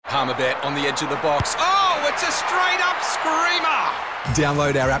Palmerbet on the edge of the box. Oh, it's a straight-up screamer!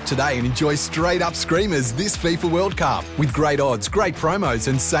 Download our app today and enjoy straight-up screamers this FIFA World Cup with great odds, great promos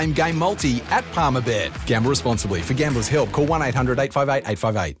and same-game multi at Palmerbet. Gamble responsibly. For Gamblers' Help, call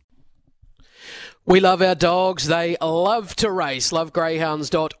 1-800-858-858. We love our dogs. They love to race.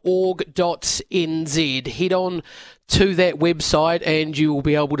 Lovegreyhounds.org.nz. Head on to that website and you will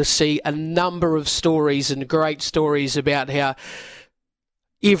be able to see a number of stories and great stories about how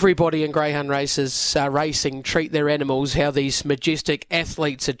everybody in greyhound races racing treat their animals, how these majestic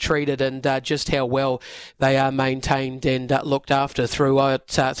athletes are treated, and just how well they are maintained and looked after throughout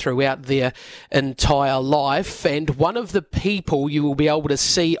their entire life. And one of the people you will be able to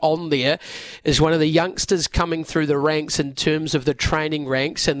see on there is one of the youngsters coming through the ranks in terms of the training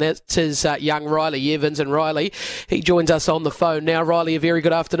ranks, and that is young Riley Evans. And Riley, he joins us on the phone now. Riley, a very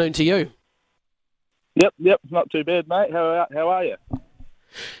good afternoon to you. Yep, not too bad, mate. How are you?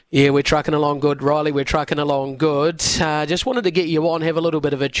 Yeah, we're trucking along good, Riley. We're trucking along good. Just wanted to get you on, have a little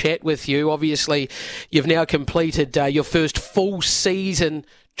bit of a chat with you. Obviously, you've now completed your first full season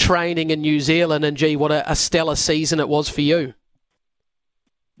training in New Zealand, and gee, what a stellar season it was for you.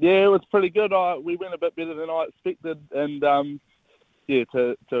 Yeah, it was pretty good. We went a bit better than I expected, and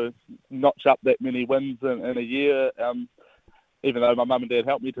to notch up that many wins in a year, even though my mum and dad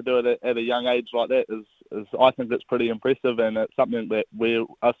helped me to do it at a young age like that, is I think it's pretty impressive, and it's something that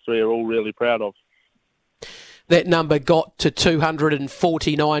us three are all really proud of. That number got to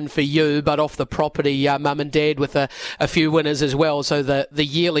 249 for you, but off the property, mum and dad with a few winners as well. So the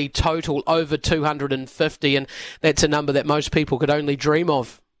yearly total over 250, and that's a number that most people could only dream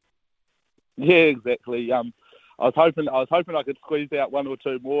of. Yeah, exactly. I was hoping I could squeeze out one or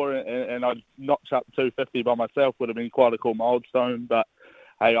two more, and I'd notch up 250 by myself. Would have been quite a cool milestone, but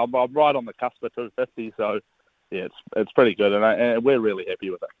hey, I'm right on the cusp of 250, so yeah, it's pretty good, and we're really happy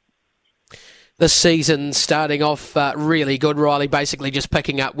with it. This season starting off really good, Riley, basically just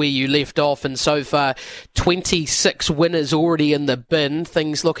picking up where you left off, and so far 26 winners already in the bin.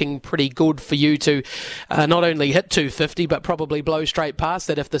 Things looking pretty good for you to not only hit 250, but probably blow straight past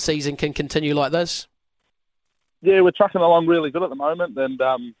that if the season can continue like this. Yeah, we're trucking along really good at the moment, and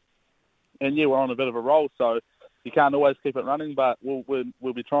yeah, we're on a bit of a roll, so you can't always keep it running, but we'll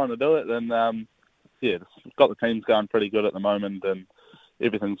be trying to do it, and yeah, it's got the teams going pretty good at the moment, and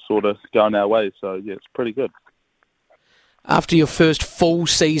everything's sort of going our way, so yeah, it's pretty good. After your first full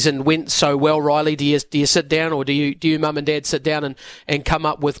season went so well, Riley, do you sit down, or do you mum and dad sit down and come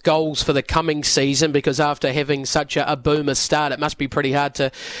up with goals for the coming season? Because after having such a boomer start, it must be pretty hard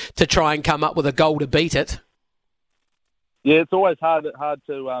to try and come up with a goal to beat it. Yeah, it's always hard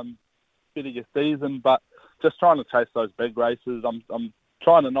to better your season, but just trying to chase those big races. I'm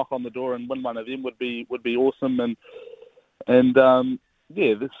trying to knock on the door and win one of them would be awesome, and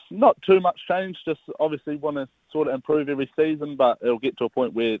yeah, there's not too much change. Just obviously want to sort of improve every season, but it'll get to a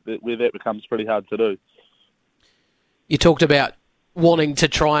point where that becomes pretty hard to do. You talked about wanting to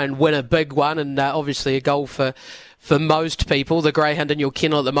try and win a big one, and obviously a goal for most people. The greyhound in your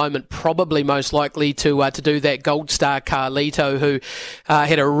kennel at the moment probably most likely to do that, Gold Star Carlito, who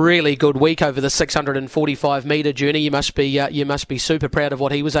had a really good week over the 645 metre journey. You must be super proud of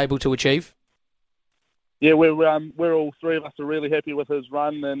what he was able to achieve. Yeah, we're all three of us are really happy with his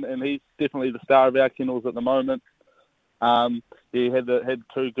run, and he's definitely the star of our kennels at the moment. He had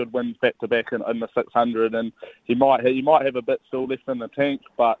two good wins back to back in the 600, and he might have a bit still left in the tank,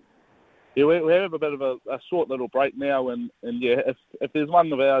 but yeah, we have a bit of a short little break now, and yeah, if there's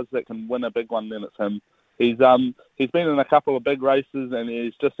one of ours that can win a big one, then it's him. He's been in a couple of big races, and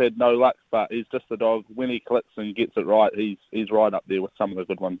he's just had no luck, but he's just a dog. When he clicks and gets it right, he's right up there with some of the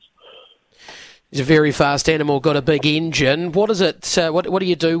good ones. He's a very fast animal, got a big engine. What is it? What do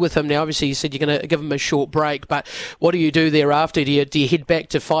you do with him now? Obviously, you said you're going to give him a short break, but what do you do thereafter? Do you head back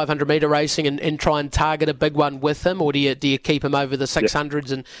to 500 metre racing and try and target a big one with him, or do you keep him over the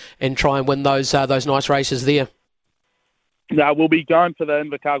 600s and try and win those nice races there? No, we'll be going for the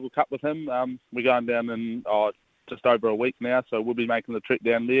Invercargill Cup with him. We're going down in just over a week now, so we'll be making the trek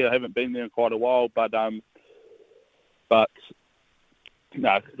down there. I haven't been there in quite a while, but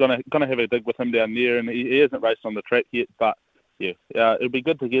no, gonna have a dig with him down there, and he hasn't raced on the track yet. But yeah, it'll be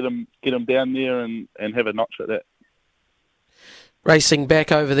good to get him down there and have a notch at that. Racing back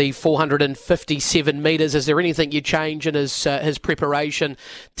over the 457 metres, is there anything you change in his preparation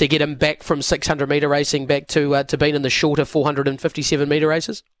to get him back from 600 metre racing back to being in the shorter 457 metre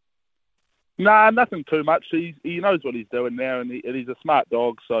races? Nah, nothing too much. He knows what he's doing now, and he's a smart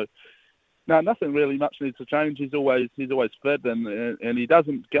dog, so. No, nothing really much needs to change. He's always fit, and he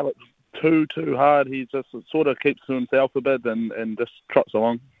doesn't gallop too hard. He just sort of keeps to himself a bit and just trots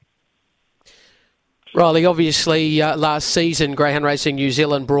along. Riley, obviously last season Greyhound Racing New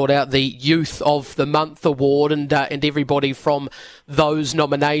Zealand brought out the Youth of the Month award, and everybody from those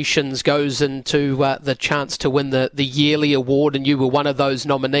nominations goes into the chance to win the yearly award, and you were one of those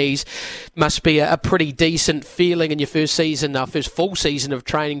nominees. Must be a pretty decent feeling in your first full season of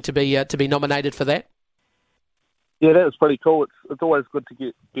training to be nominated for that. Yeah, that was pretty cool. It's always good to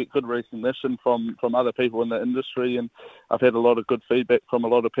get good recognition from other people in the industry, and I've had a lot of good feedback from a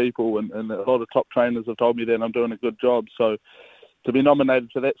lot of people, and a lot of top trainers have told me that I'm doing a good job. So to be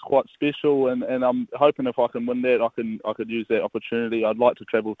nominated for that's quite special, and I'm hoping if I can win that, I could use that opportunity. I'd like to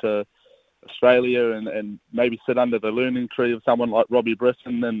travel to Australia and maybe sit under the learning tree of someone like Robbie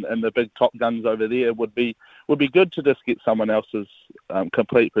Britton and the big top guns over there. Would be good to just get someone else's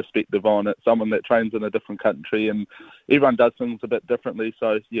complete perspective on it, someone that trains in a different country, and everyone does things a bit differently.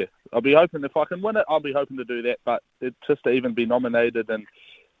 So yeah, I'll be hoping if I can win it, I'll be hoping to do that. But it's just to even be nominated, and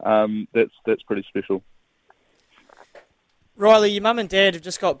that's pretty special. Riley, your mum and dad have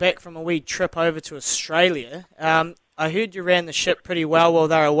just got back from a wee trip over to Australia. I heard you ran the ship pretty well while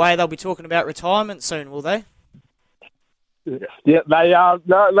they were away. They'll be talking about retirement soon, will they? Yeah, they are.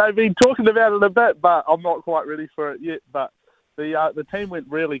 No, they've been talking about it a bit, but I'm not quite ready for it yet. But the team went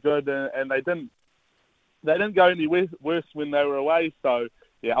really good, and they didn't go any worse when they were away. So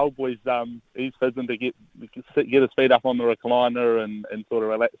yeah, old boy's he's fizzing to get his feet up on the recliner and sort of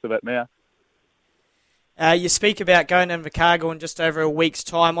relax a bit now. You speak about going to Invercargill in just over a week's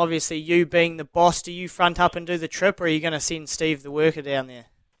time. Obviously, you being the boss, do you front up and do the trip, or are you going to send Steve the worker down there?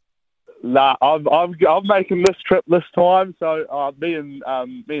 Nah, I'm making this trip this time. So me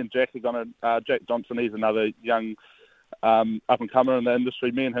and Jack are gonna Jack Johnson. He's another young up and comer in the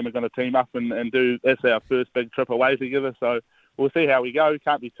industry. Me and him are going to team up and do. That's our first big trip away together. So we'll see how we go.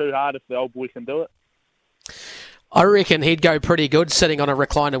 Can't be too hard if the old boy can do it. I reckon he'd go pretty good sitting on a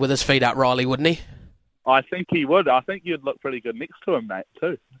recliner with his feet up, Riley, wouldn't he? I think he would. I think you'd look pretty good next to him, mate,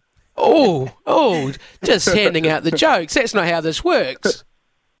 too. Oh, just handing out the jokes. That's not how this works.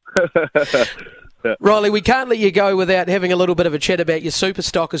 Yeah. Riley, we can't let you go without having a little bit of a chat about your super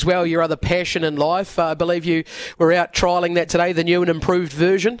stock as well, your other passion in life. I believe you were out trialling that today, the new and improved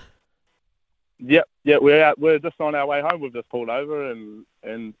version. Yep, we're out. We're just on our way home. We've just pulled over and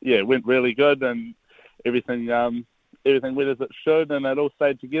yeah, it went really good, and everything went as it should, and it all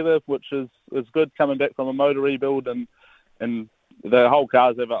stayed together, which is good coming back from a motor rebuild, and the whole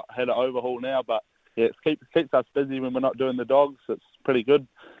car's had an overhaul now. But yeah, it keeps us busy when we're not doing the dogs. It's pretty good.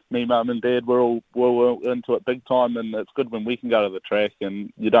 Me, mum, and dad, we're all into it big time, and it's good when we can go to the track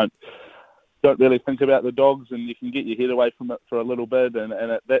and you don't really think about the dogs, and you can get your head away from it for a little bit, and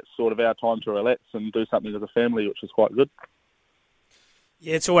that's sort of our time to relax and do something as a family, which is quite good.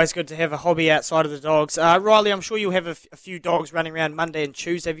 Yeah, it's always good to have a hobby outside of the dogs. Riley, I'm sure you'll have a few dogs running around Monday and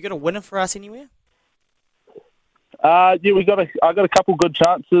Tuesday. Have you got a winner for us anywhere? Yeah, I got a couple good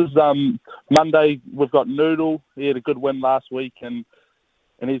chances. Monday we've got Noodle. He had a good win last week, and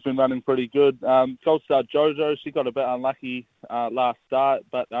he's been running pretty good. Gold Star Jojo, she got a bit unlucky last start,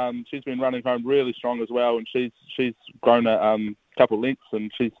 but she's been running home really strong as well, and she's grown a couple lengths,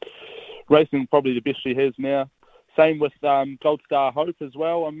 and she's racing probably the best she has now. Same with Gold Star Hope as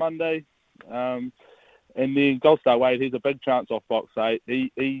well on Monday. And then Gold Star Wade, he's a big chance off box 8.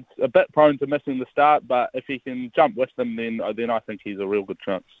 He's a bit prone to missing the start, but if he can jump with them, then I think he's a real good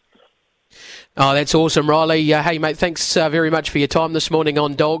chance. Oh, that's awesome, Riley. Hey, mate, thanks very much for your time this morning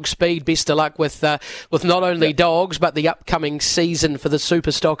on Dog Speed. Best of luck with not only dogs, but the upcoming season for the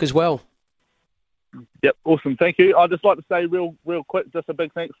Super Stock as well. Yep, awesome. Thank you. I'd just like to say real quick, just a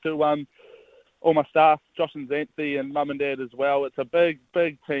big thanks to all my staff, Josh and Zancy, and mum and dad as well. It's a big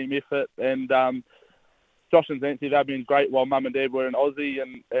team effort, and Josh and Zancy, they've been great while mum and dad were in Aussie,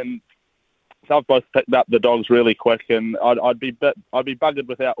 and so I've both picked up the dogs really quick, and I'd be buggered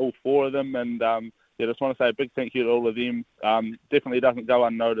without all four of them, and yeah, just want to say a big thank you to all of them. Definitely doesn't go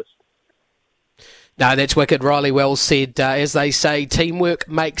unnoticed. No, that's wicked, Riley. Well said. As they say, teamwork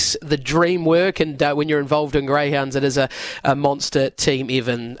makes the dream work, and when you're involved in greyhounds, it is a monster team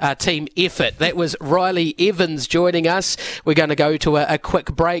effort. That was Riley Evans joining us. We're going to go to a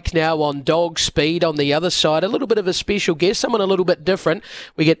quick break now on Dog Speed. On the other side, a little bit of a special guest, someone a little bit different.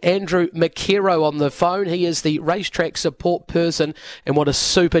 We get Andrew McKerrow on the phone. He is the racetrack support person, and what a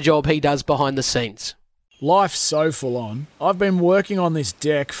super job he does behind the scenes. Life's so full on. I've been working on this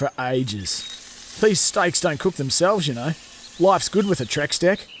deck for ages. These steaks don't cook themselves, you know. Life's good with a Trex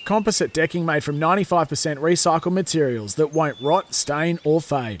deck. Composite decking made from 95% recycled materials that won't rot, stain or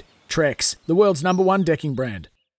fade. Trex, the world's #1 decking brand.